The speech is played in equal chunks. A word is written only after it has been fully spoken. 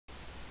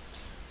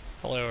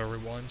Hello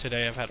everyone,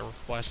 today I've had a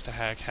request to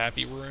hack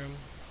Happy Room.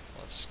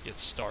 Let's get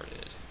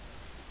started.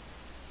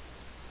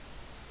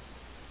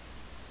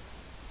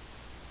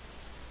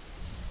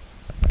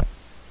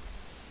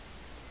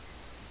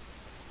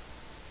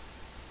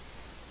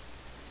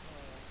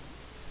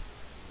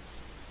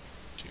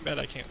 Too bad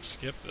I can't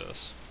skip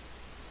this.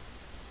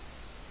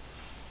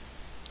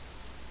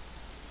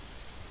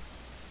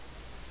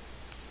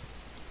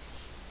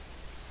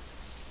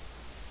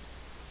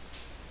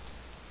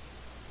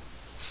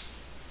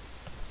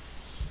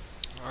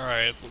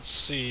 Alright, let's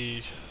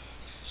see.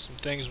 Some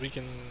things we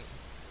can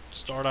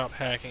start out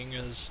hacking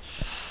is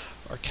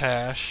our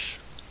cache.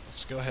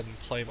 Let's go ahead and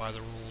play by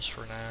the rules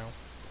for now.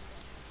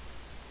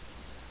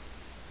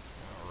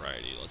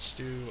 Alrighty, let's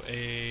do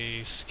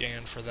a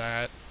scan for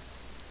that.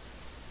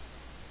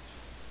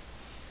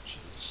 Which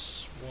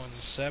is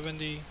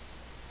 170.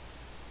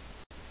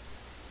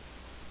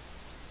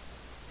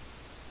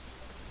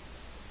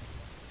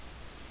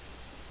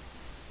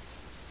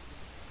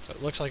 So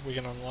it looks like we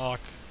can unlock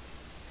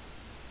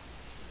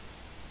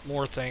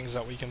more things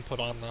that we can put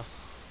on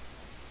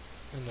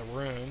in the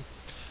room.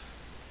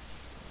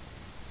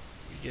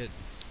 We get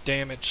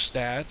damage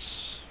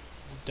stats.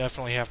 We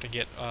definitely have to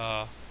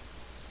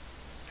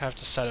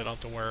set it up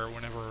to where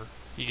whenever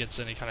he gets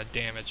any kind of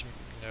damage,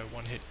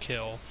 one hit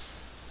kill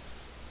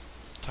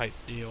type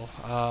deal.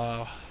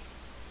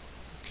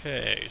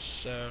 Okay,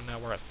 so now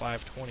we're at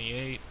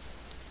 528.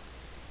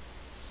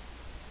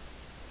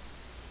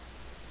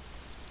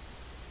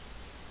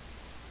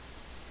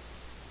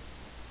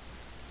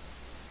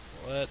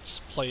 Let's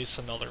place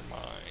another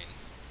mine.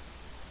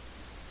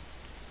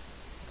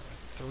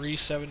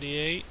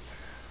 378.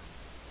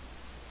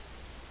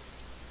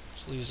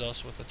 This leaves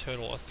us with a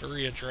total of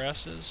 3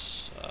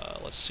 addresses.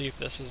 Let's see if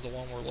this is the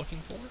one we're looking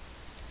for.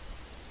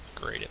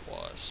 Great, it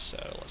was. So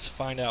let's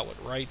find out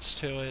what writes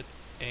to it,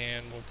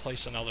 and we'll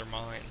place another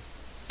mine.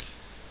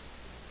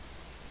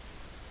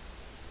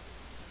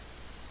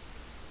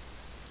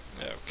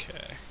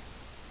 Okay.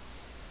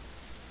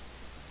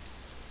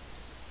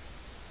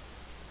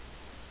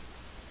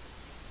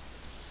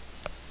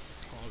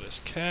 Call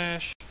this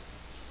cache.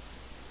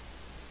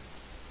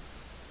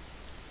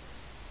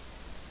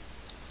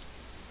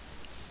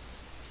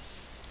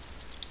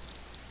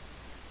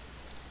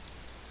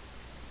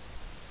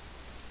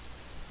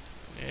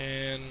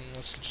 And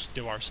let's just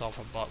do ourselves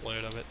a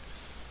buttload of it.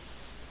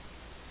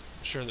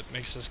 I'm sure that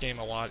makes this game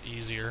a lot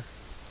easier.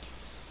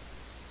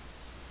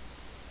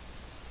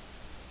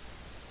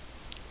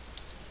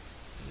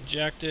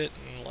 Inject it,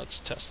 and let's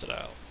test it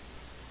out.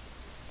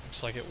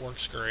 Looks like it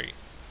works great.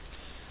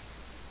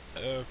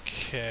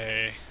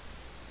 Okay.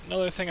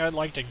 Another thing I'd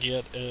like to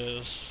get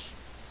is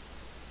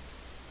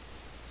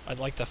I'd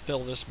like to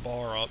fill this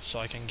bar up so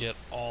I can get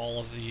all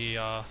of the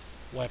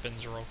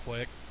weapons real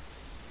quick.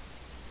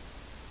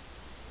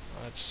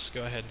 Let's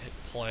go ahead and hit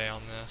play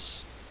on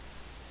this.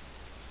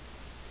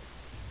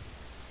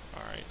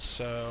 Alright,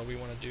 so we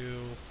want to do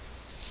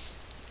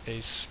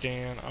a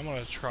scan. I'm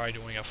going to try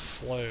doing a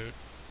float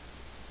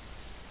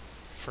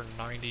for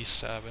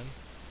 97.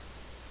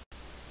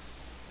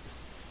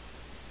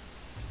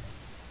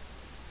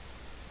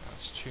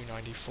 That's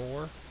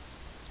 294.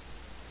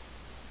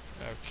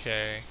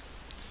 Okay.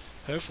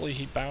 Hopefully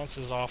he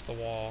bounces off the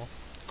wall.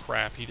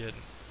 Crap, he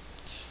didn't.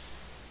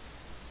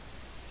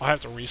 I'll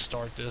have to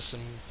restart this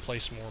and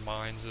place more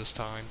mines this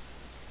time.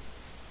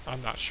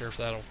 I'm not sure if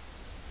that'll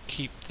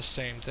keep the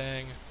same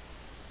thing.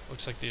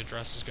 Looks like the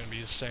address is going to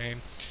be the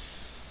same.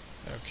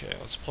 Okay,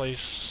 let's place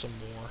some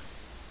more.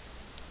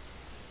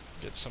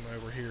 Get some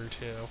over here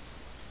too.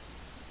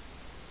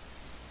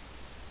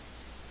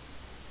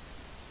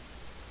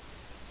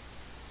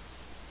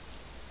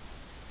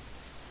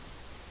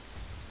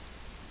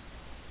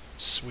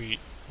 Sweet.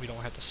 We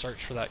don't have to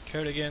search for that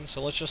code again,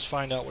 so let's just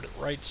find out what it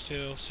writes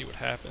to, see what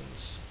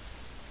happens.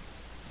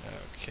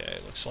 Okay,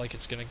 looks like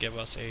it's going to give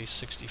us a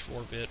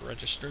 64-bit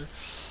register.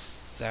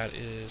 That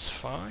is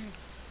fine.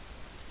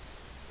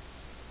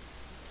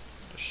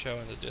 Just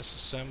showing the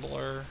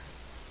disassembler,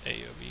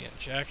 AOV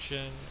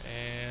injection,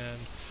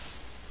 and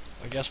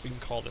I guess we can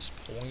call this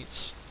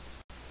points.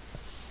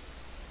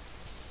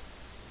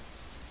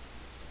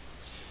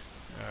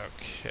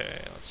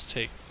 Okay, let's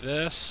take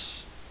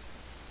this.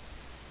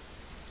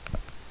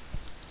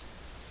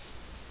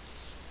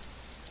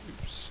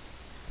 Oops.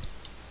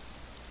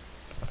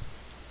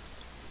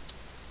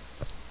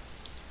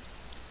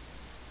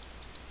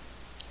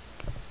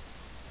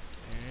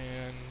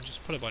 And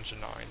just put a bunch of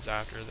 9s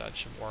after, that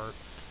should work.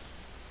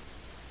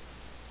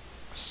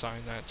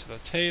 Assign that to the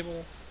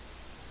table.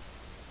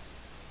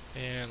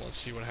 And let's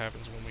see what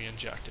happens when we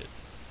inject it.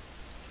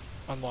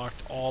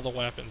 Unlocked all the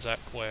weapons that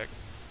quick.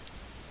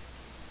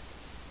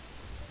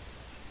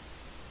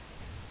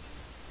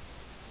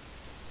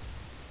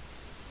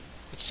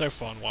 It's so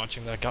fun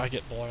watching that guy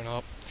get blown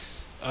up.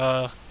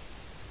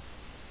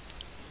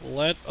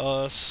 Let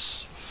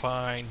us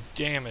find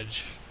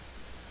damage.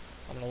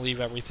 I'm going to leave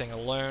everything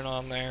alone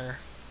on there.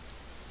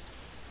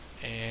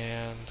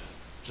 And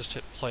just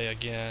hit play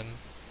again.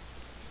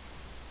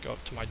 Go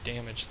up to my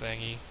damage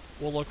thingy.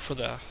 we'll look for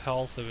the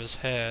health of his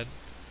head,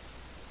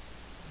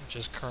 which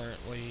is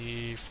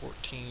currently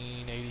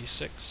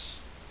 1486.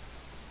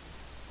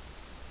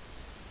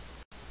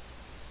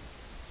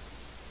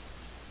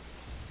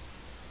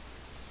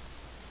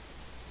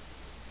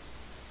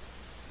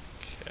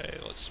 Okay,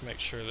 let's make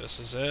sure this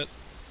is it.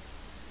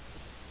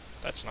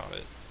 That's not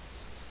it.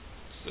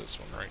 It's this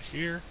one right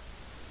here.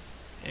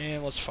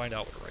 And let's find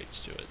out what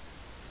writes to it.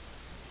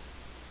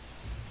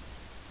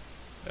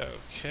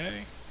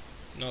 Okay.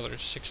 Another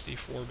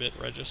 64-bit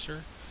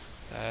register.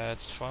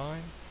 That's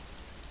fine.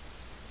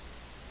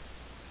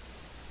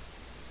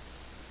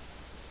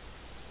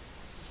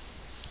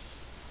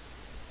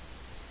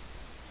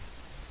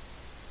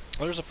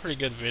 There's a pretty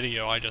good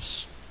video I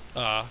just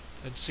had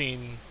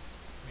seen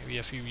maybe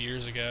a few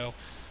years ago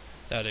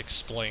that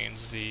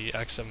explains the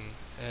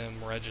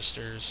XMM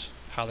registers,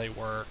 how they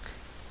work,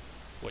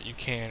 what you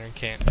can and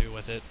can't do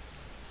with it.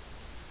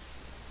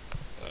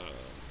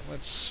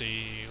 Let's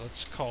see,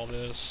 let's call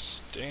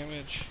this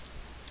damage.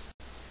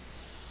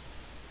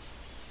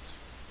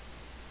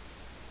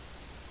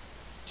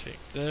 Take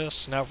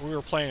this. Now if we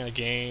were playing a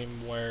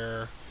game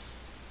where,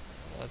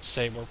 let's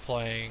say we're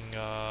playing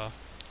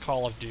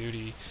Call of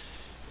Duty,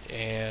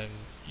 and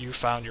you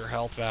found your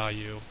health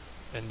value,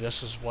 and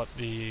this is what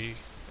the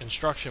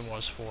instruction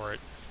was for it.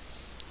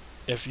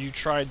 If you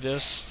tried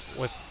this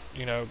with,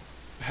 you know,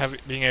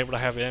 being able to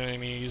have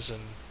enemies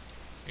and,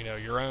 you know,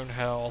 your own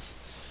health,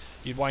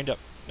 you'd wind up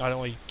not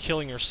only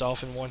killing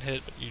yourself in one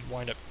hit, but you'd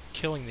wind up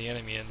killing the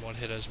enemy in one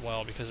hit as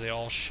well, because they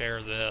all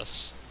share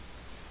this,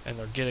 and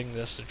they're getting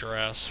this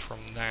address from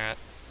that.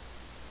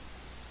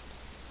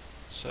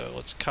 So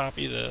let's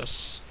copy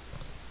this.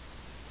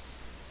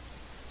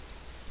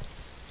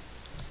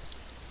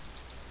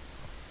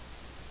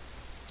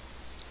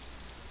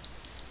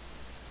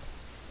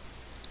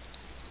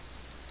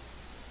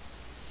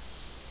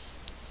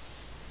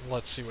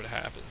 Let's see what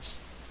happens.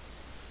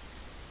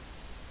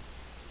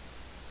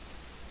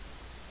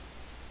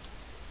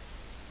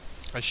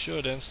 I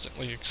should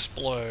instantly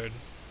explode.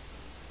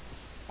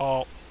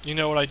 Oh, you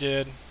know what I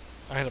did?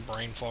 I had a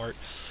brain fart.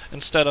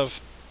 Instead of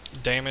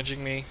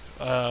damaging me,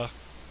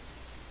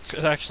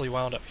 it actually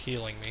wound up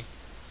healing me.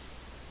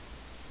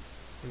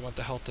 We want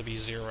the health to be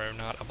 0,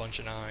 not a bunch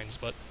of 9s,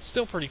 but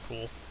still pretty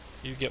cool.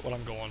 You get what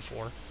I'm going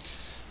for.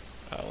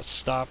 Let's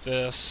stop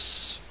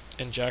this,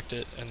 inject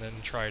it, and then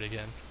try it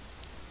again.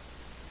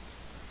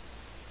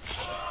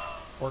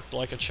 Worked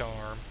like a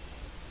charm.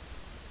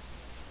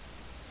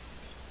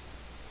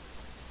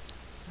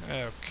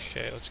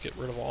 Okay, let's get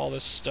rid of all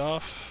this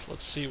stuff.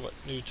 Let's see what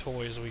new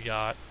toys we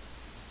got.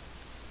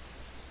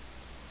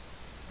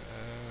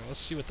 Let's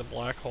see what the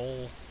black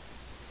hole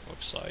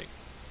looks like.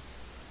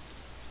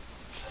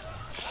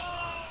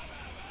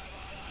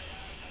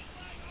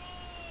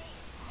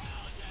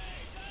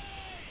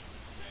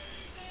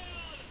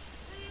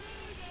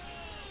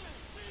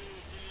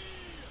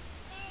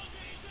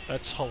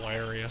 That's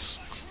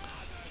hilarious.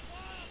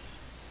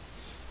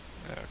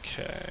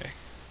 Okay.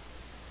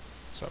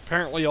 So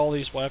apparently all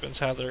these weapons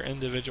have their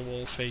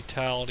individual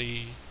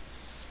fatality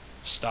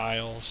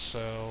styles,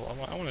 so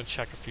I want to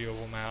check a few of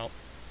them out.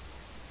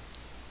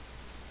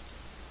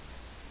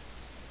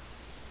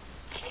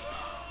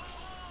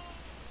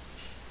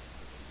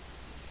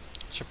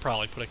 Should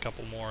probably put a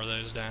couple more of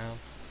those down.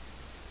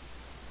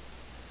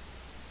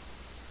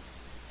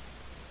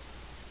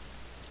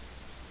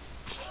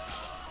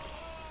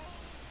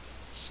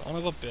 Son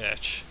of a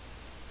bitch.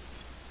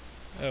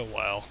 Oh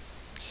well.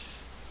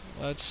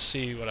 Let's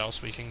see what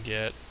else we can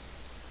get.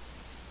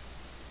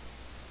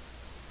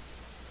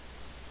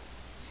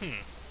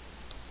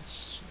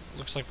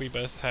 Looks like we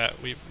both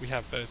have we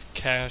have both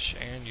cash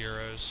and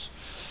euros.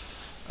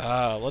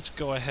 Let's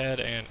go ahead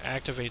and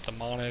activate the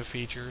mono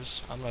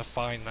features. I'm gonna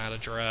find that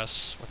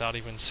address without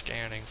even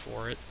scanning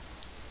for it.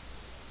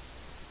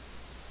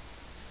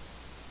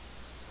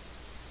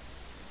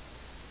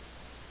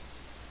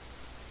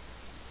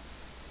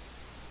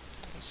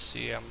 Let's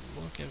see, I'm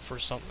looking for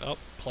something. Oh,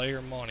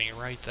 player money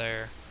right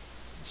there.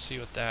 Let's see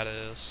what that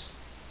is.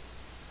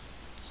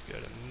 Let's go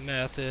to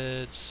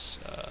methods.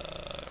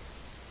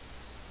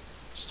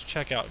 Let's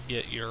check out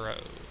get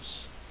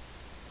euros.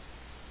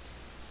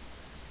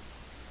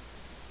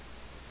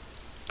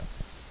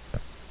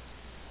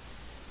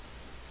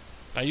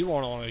 Now you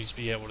won't always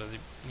be able to,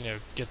 you know,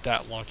 get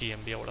that lucky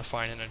and be able to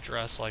find an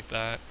address like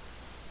that.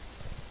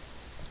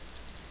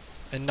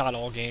 And not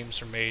all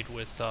games are made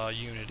with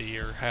Unity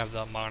or have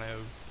the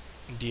mono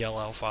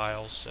DLL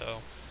files,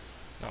 so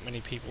not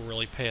many people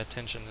really pay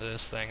attention to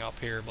this thing up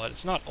here, but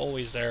it's not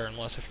always there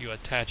unless if you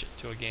attach it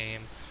to a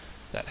game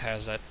that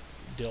has that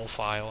DIL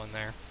file in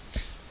there.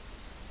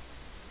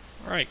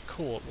 Alright,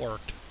 cool, it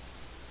worked.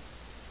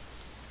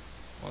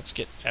 Let's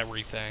get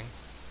everything.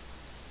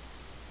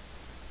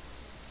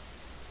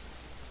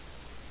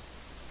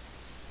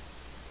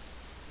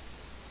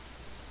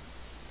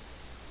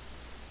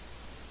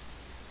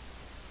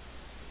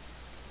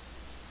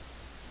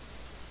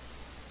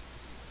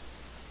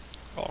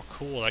 Oh,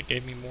 cool, that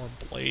gave me more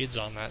blades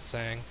on that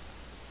thing.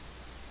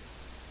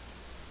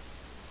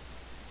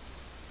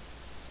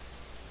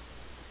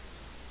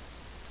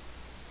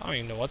 I don't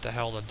even know what the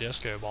hell the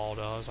disco ball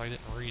does. I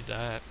didn't read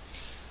that.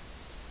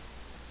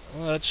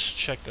 Let's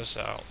check this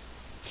out.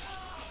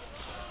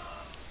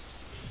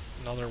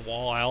 Another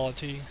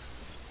wall-ality.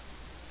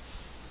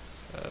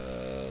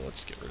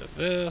 Let's get rid of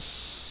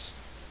this.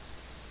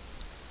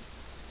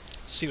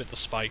 See what the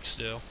spikes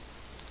do.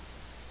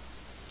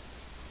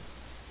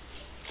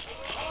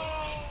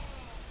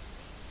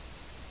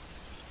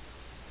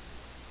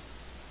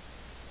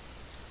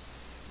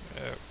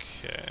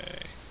 Okay.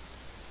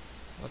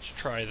 Let's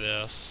try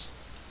this.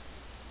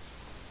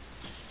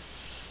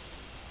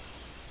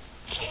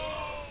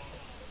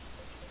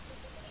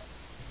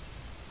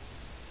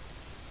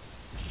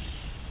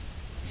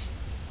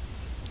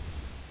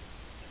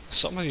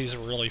 Some of these are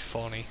really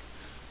funny.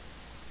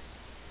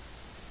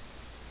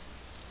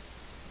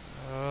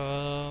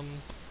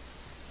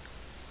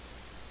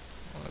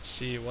 Let's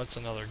see, what's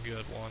another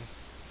good one?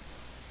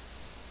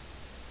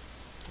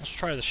 Let's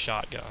try the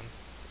shotgun.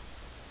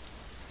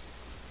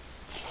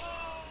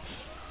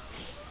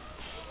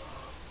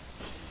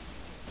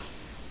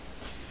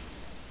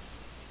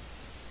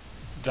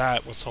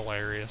 That was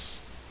hilarious.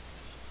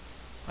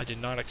 I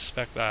did not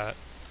expect that.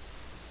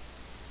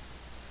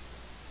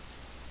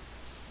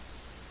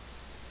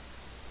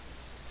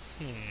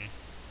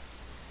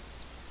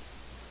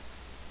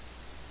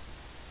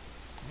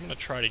 I'm gonna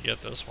try to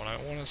get this one. I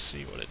want to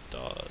see what it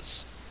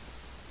does.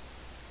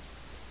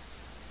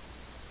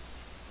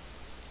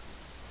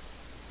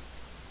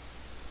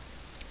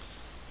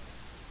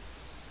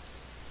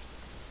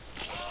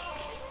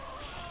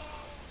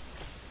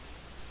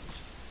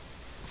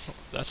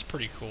 That's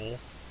pretty cool.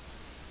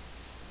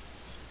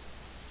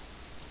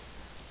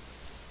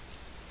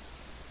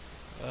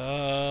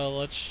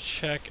 Let's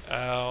check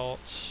out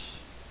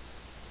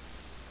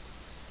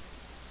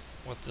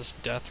what this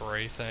death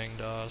ray thing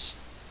does.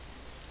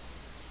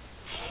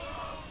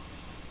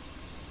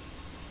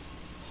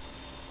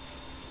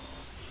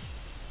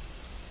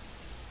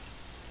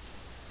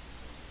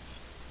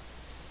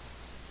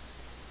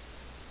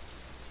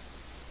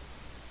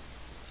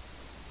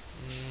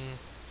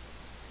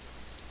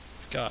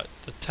 We've got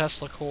the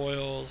Tesla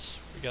coils,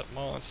 we got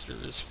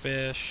monsters,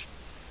 fish.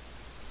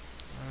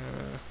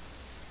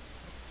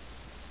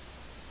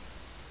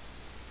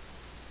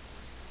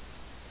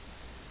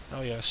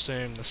 Oh yeah,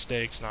 assume the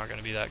steak's not going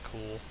to be that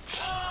cool.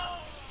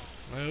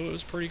 No, it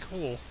was pretty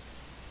cool.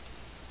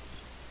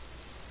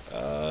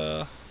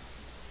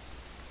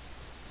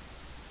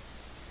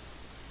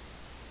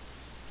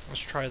 Let's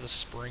try the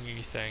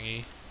springy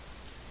thingy.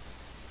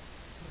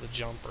 The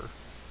jumper.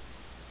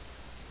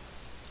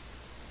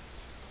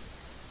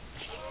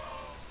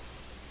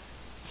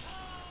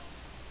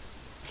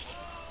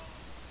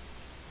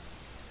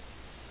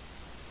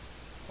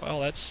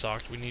 Well, that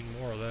sucked. We need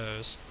more of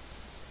those.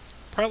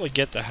 Probably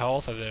get the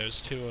health of those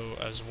too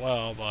as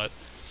well, but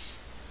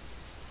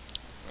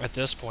at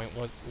this point,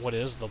 what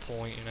is the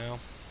point, you know?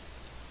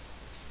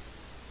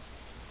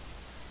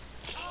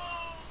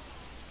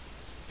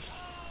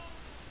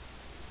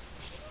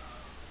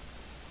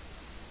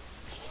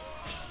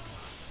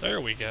 There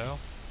we go.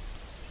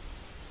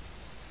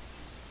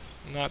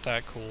 Not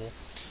that cool.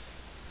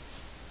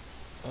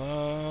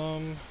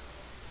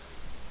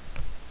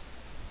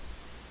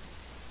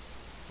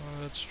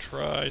 Let's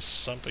try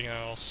something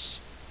else.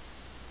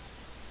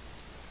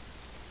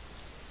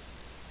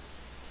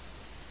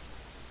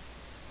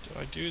 Did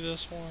I do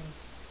this one?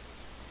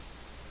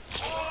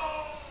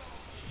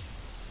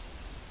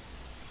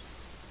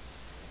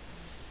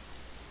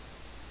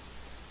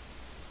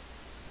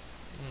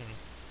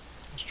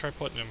 Let's try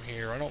putting them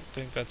here. I don't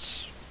think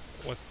that's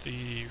what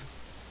the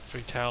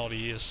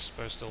fatality is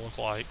supposed to look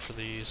like for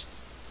these.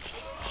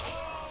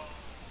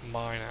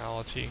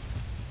 Mine-ality.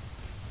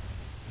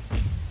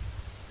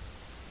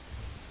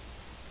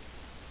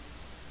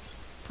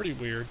 Pretty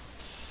weird.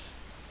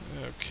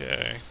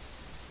 Okay.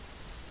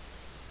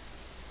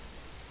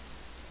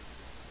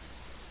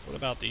 What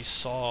about these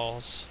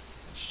saws?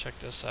 Let's check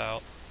this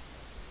out.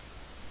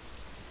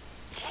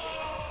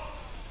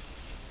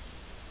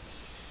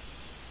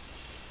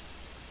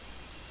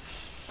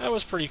 That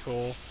was pretty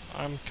cool.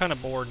 I'm kind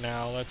of bored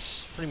now.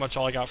 That's pretty much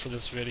all I got for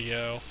this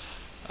video.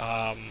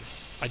 I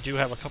do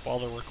have a couple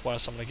other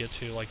requests I'm going to get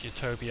to, like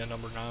Utopia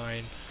number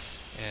 9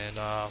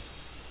 and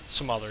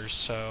some others.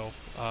 So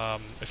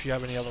if you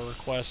have any other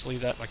requests,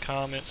 leave that in the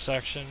comment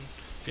section.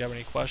 If you have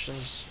any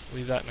questions,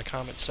 leave that in the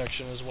comment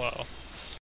section as well.